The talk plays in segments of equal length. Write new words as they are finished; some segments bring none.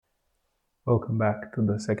Welcome back to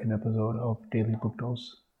the second episode of Daily Book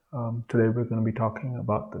Dose. Today we're going to be talking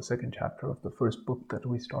about the second chapter of the first book that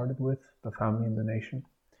we started with, The Family and the Nation.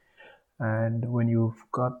 And when you've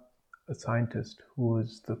got a scientist who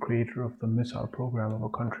is the creator of the missile program of a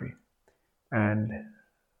country and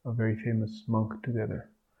a very famous monk together,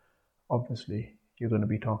 obviously you're going to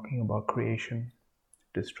be talking about creation,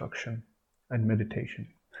 destruction, and meditation.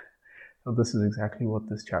 So this is exactly what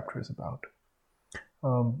this chapter is about.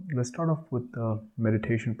 Let's start off with the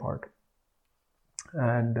meditation part.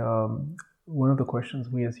 And one of the questions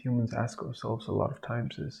we as humans ask ourselves a lot of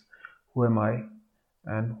times is, who am I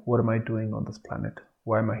and what am I doing on this planet?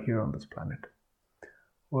 Why am I here on this planet?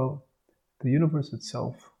 Well, the universe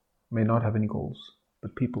itself may not have any goals,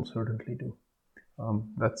 but people certainly do.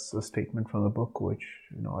 That's a statement from the book, which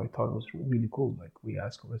I thought was really cool. Like, we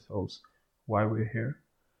ask ourselves why we're here.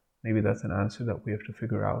 Maybe that's an answer that we have to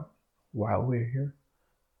figure out while we're here.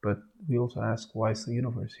 But we also ask, why is the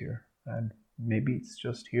universe here? And maybe it's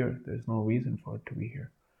just here. There's no reason for it to be here.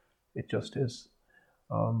 It just is.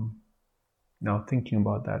 Now, thinking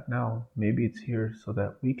about that now, maybe it's here so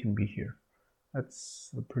that we can be here. That's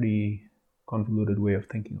a pretty convoluted way of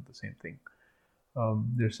thinking of the same thing.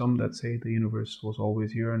 There's some that say the universe was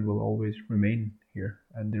always here and will always remain here.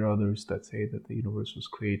 And there are others that say that the universe was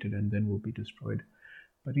created and then will be destroyed.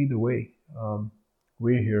 But either way,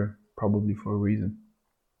 we're here probably for a reason.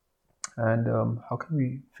 And how can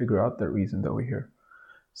we figure out that reason that we're here?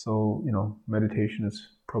 So, meditation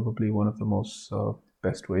is probably one of the most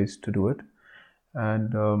best ways to do it.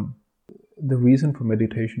 And the reason for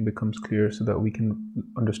meditation becomes clear so that we can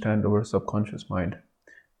understand our subconscious mind,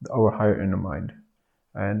 our higher inner mind.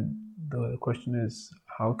 And the question is,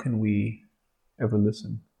 how can we ever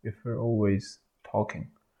listen if we're always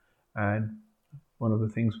talking? And one of the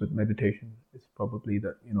things with meditation is probably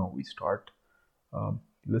that, we start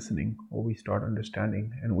listening, or we start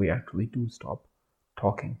understanding, and we actually do stop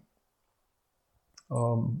talking.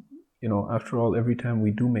 After all, every time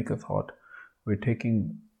we do make a thought, we're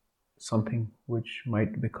taking something which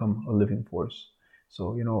might become a living force.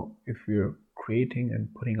 So, if we're creating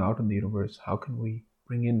and putting out in the universe, how can we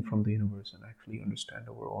bring in from the universe and actually understand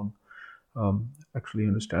our own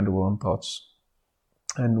thoughts?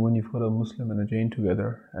 And when you've got a Muslim and a Jain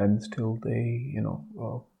together, and still they,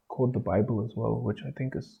 quote the Bible as well, which I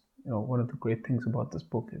think is, one of the great things about this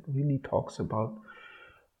book. It really talks about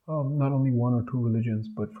not only one or two religions,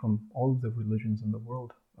 but from all of the religions in the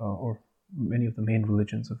world, or many of the main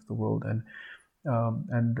religions of the world. And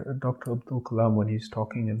Dr. Abdul Kalam, when he's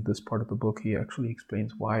talking in this part of the book, he actually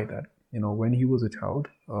explains why that, when he was a child,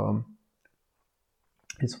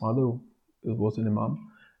 his father was an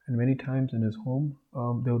imam, and many times in his home,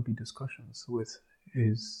 there would be discussions with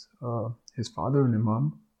his father, an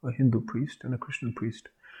imam, a Hindu priest, and a Christian priest,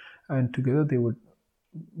 and together they would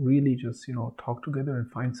really just talk together and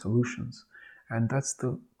find solutions. And that's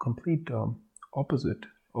the complete opposite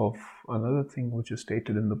of another thing which is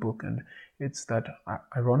stated in the book, and it's that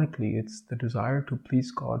ironically it's the desire to please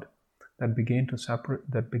God that began to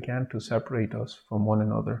separate us from one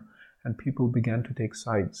another, and people began to take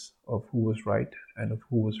sides of who was right and of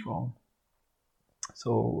who was wrong.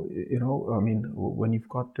 So, when you've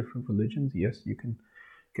got different religions, yes, you can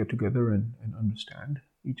get together and understand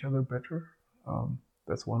each other better.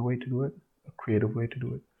 That's one way to do it, a creative way to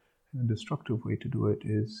do it. And a destructive way to do it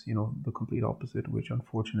is, the complete opposite, which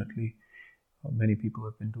unfortunately many people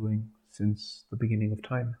have been doing since the beginning of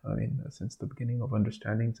time. Since the beginning of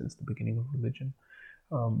understanding, since the beginning of religion.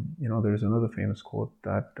 There's another famous quote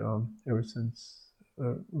that ever since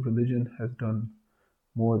religion has done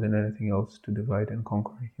more than anything else to divide and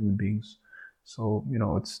conquer human beings. So,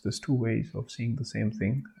 there's two ways of seeing the same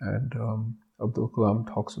thing. And Abdul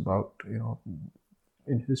Kalam talks about,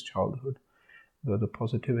 in his childhood, the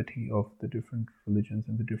positivity of the different religions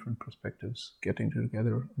and the different perspectives getting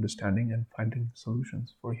together, understanding and finding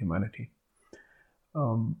solutions for humanity.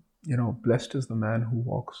 Blessed is the man who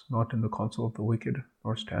walks not in the counsel of the wicked,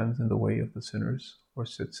 nor stands in the way of the sinners, or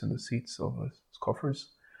sits in the seats of the scoffers,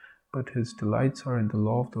 but his delights are in the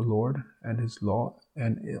law of the Lord, and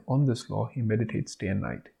on this law he meditates day and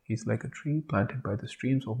night. He's like a tree planted by the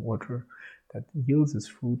streams of water that yields its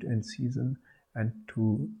fruit in season and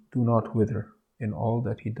to do not wither. In all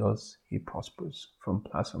that he does, he prospers. From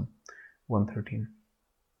Plasm 113.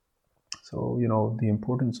 So, the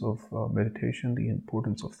importance of meditation, the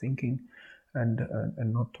importance of thinking, and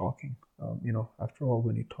not talking. After all,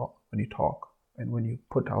 when you talk, and when you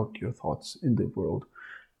put out your thoughts in the world,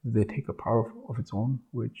 they take a power of its own,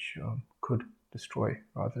 which could destroy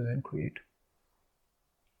rather than create.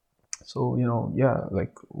 So,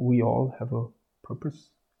 like we all have a purpose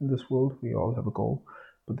in this world. We all have a goal,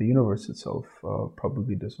 but the universe itself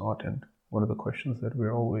probably does not. And one of the questions that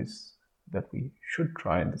we should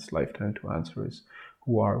try in this lifetime to answer is,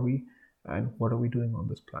 who are we and what are we doing on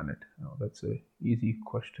this planet? That's a easy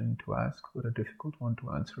question to ask, but a difficult one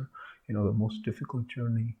to answer. The most difficult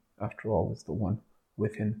journey, after all, is the one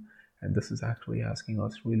within. And this is actually asking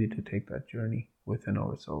us really to take that journey within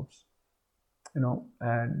ourselves.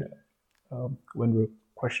 And when we're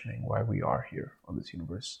questioning why we are here on this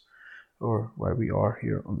universe, or why we are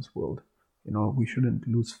here on this world, we shouldn't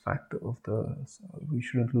lose sight of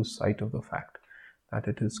the fact that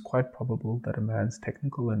it is quite probable that a man's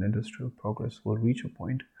technical and industrial progress will reach a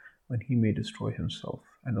point when he may destroy himself,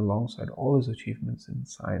 and alongside all his achievements in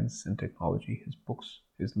science and technology, his books,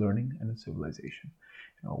 his learning, and his civilization.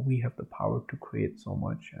 We have the power to create so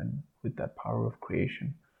much, and with that power of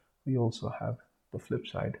creation, we also have the flip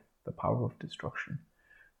side, the power of destruction.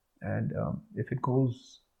 And if it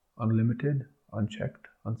goes unlimited, unchecked,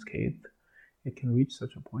 unscathed, it can reach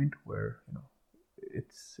such a point where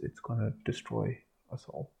it's going to destroy us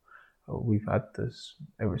all. We've had this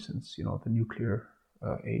ever since the nuclear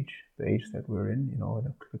age, the age that we're in. At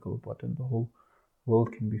a click of a button, the whole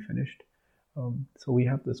world can be finished. So we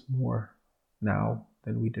have this more now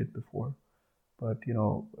than we did before. But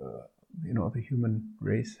the human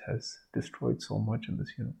race has destroyed so much in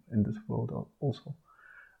this world also.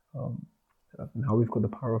 Now we've got the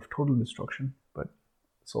power of total destruction, but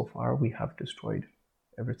so far we have destroyed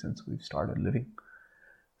ever since we've started living.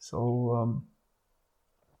 So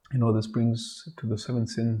this brings to the 7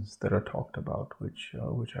 sins that are talked about, which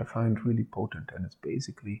I find really potent, and it's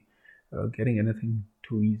basically getting anything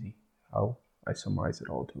too easy. How I summarize it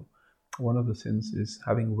all to. One of the sins is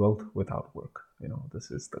having wealth without work.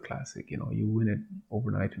 This is the classic. You win it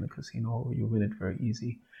overnight in a casino, or you win it very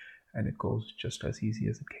easy, and it goes just as easy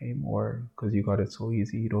as it came, or because you got it so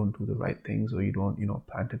easy, you don't do the right things, or you don't,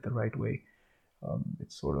 plant it the right way.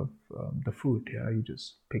 It's sort of the fruit. You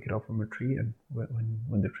just pick it up from a tree, and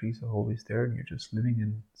when the trees are always there, and you're just living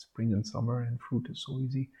in spring and summer, and fruit is so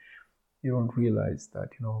easy, you don't realize that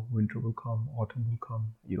winter will come, autumn will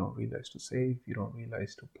come. You don't realize to save. You don't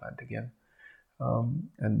realize to plant again.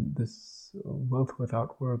 And this wealth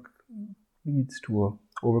without work leads to a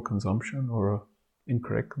overconsumption or a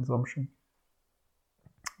incorrect consumption,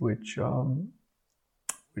 which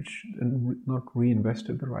not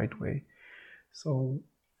reinvested the right way. So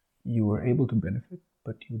you were able to benefit,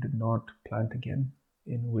 but you did not plant again,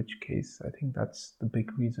 in which case I think that's the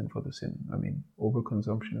big reason for the sin. I mean,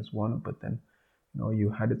 overconsumption is one, but then you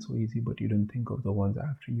had it so easy, but you didn't think of the ones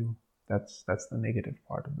after you. That's the negative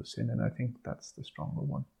part of the sin, and I think that's the stronger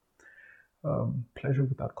one. Pleasure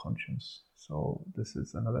without conscience. So this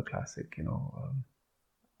is another classic,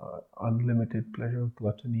 unlimited pleasure,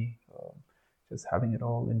 gluttony, just having it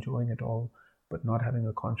all, enjoying it all, but not having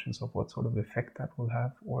a conscience of what sort of effect that will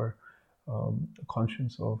have, or a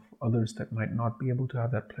conscience of others that might not be able to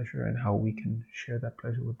have that pleasure and how we can share that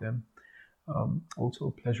pleasure with them. Also,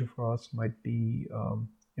 pleasure for us might be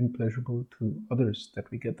impleasurable to others that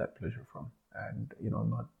we get that pleasure from, and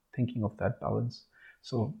not thinking of that balance.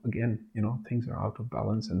 So again, things are out of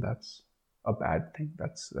balance, and that's a bad thing.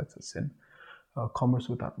 That's a sin. Commerce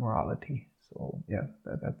without morality. So yeah,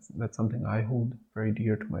 that's something I hold very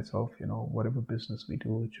dear to myself. Whatever business we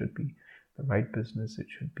do, it should be the right business. It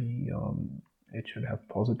should be it should have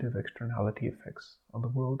positive externality effects on the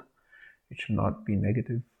world. It should not be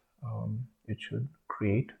negative. It should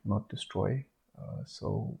create, not destroy.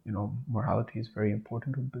 So morality is very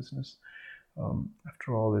important in business.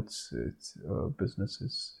 After all, it's business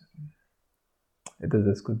is.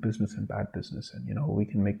 There's good business and bad business, and we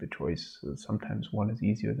can make the choice. Sometimes one is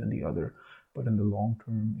easier than the other, but in the long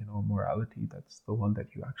term, morality, that's the one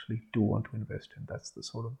that you actually do want to invest in. That's the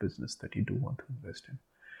sort of business that you do want to invest in.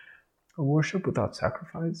 Worship without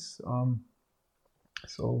sacrifice.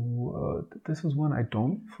 This is one I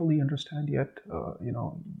don't fully understand yet.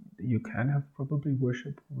 You can have probably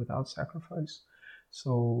worship without sacrifice.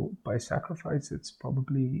 So by sacrifice, it's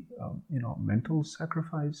probably mental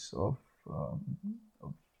sacrifice of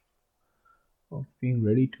being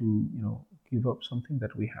ready to give up something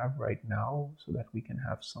that we have right now so that we can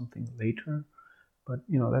have something later. But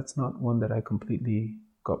that's not one that I completely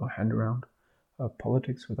got my hand around.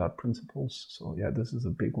 Politics without principles. So yeah, this is a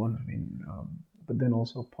big one. I mean, but then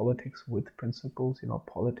also politics with principles.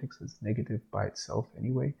 Politics is negative by itself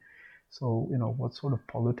anyway. So what sort of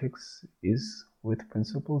politics is with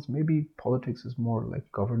principles? Maybe politics is more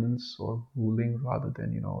like governance or ruling rather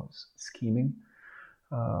than scheming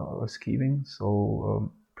or scheming.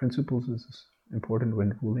 So principles is important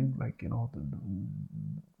when ruling. Like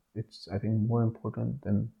it's I think more important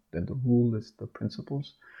than the rule is the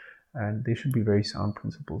principles, and they should be very sound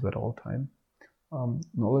principles at all time.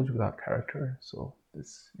 Knowledge without character. So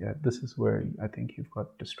this is where I think you've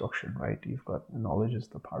got destruction, right? You've got knowledge is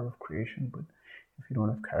the power of creation, but if you don't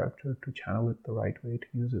have character to channel it the right way, to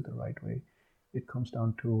use it the right way, it comes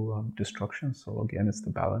down to destruction. So again, it's the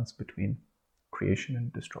balance between creation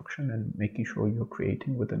and destruction, and making sure you're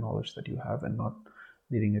creating with the knowledge that you have and not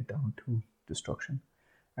leading it down to destruction.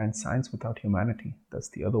 And science without humanity, that's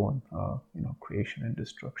the other one. Creation and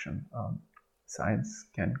destruction. Science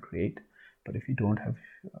can create, but if you don't have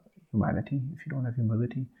humanity, if you don't have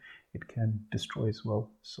humility, it can destroy as well.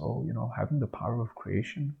 So, having the power of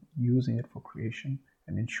creation, using it for creation,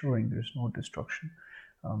 and ensuring there's no destruction,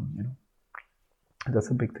 that's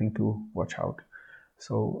a big thing to watch out.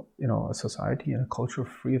 So, a society and a culture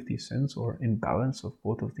free of these sins, or in balance of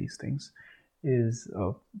both of these things, is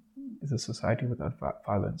a society without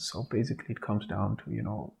violence. So basically, it comes down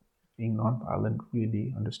to being non-violent,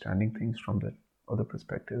 really understanding things from the other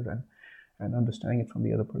perspective, and understanding it from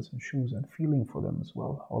the other person's shoes, and feeling for them as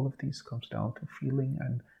well. All of these comes down to feeling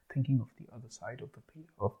and thinking of the other side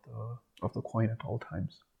of the coin at all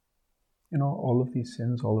times. All of these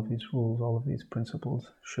sins, all of these rules, all of these principles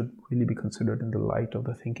should really be considered in the light of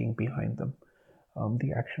the thinking behind them.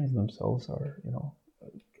 The actions themselves are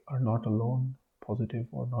not alone positive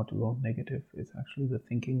or not alone negative. It's actually the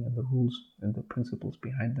thinking and the rules and the principles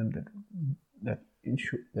behind them that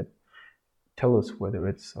tell us whether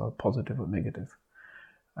it's positive or negative.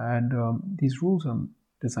 And these rules are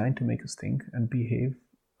designed to make us think and behave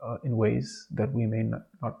in ways that we may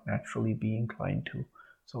not naturally be inclined to.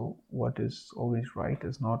 So what is always right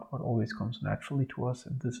is not what always comes naturally to us,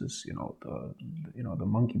 and this is the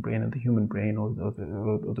monkey brain and the human brain, or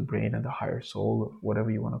the brain and the higher soul, or whatever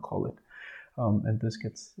you want to call it. And this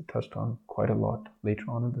gets touched on quite a lot later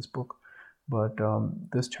on in this book. But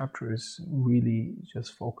this chapter is really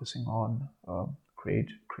just focusing on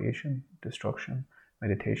creation, destruction,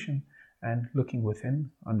 meditation, and looking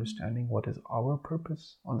within, understanding what is our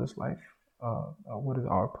purpose on this life, what is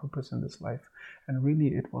our purpose in this life. And really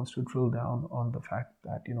it wants to drill down on the fact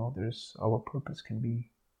that our purpose can be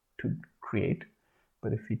to create,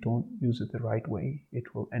 but if we don't use it the right way,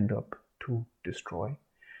 it will end up to destroy.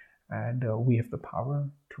 And we have the power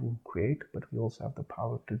to create, but we also have the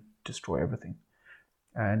power to destroy everything.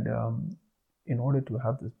 And in order to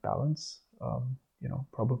have this balance,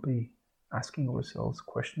 probably asking ourselves,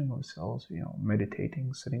 questioning ourselves,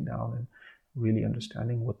 meditating, sitting down and really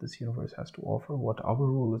understanding what this universe has to offer, what our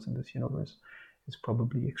role is in this universe, is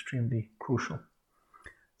probably extremely crucial.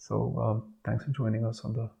 So thanks for joining us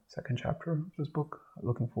on the second chapter of this book.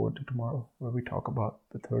 Looking forward to tomorrow, where we talk about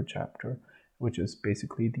the third chapter, which is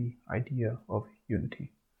basically the idea of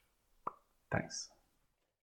unity. Thanks.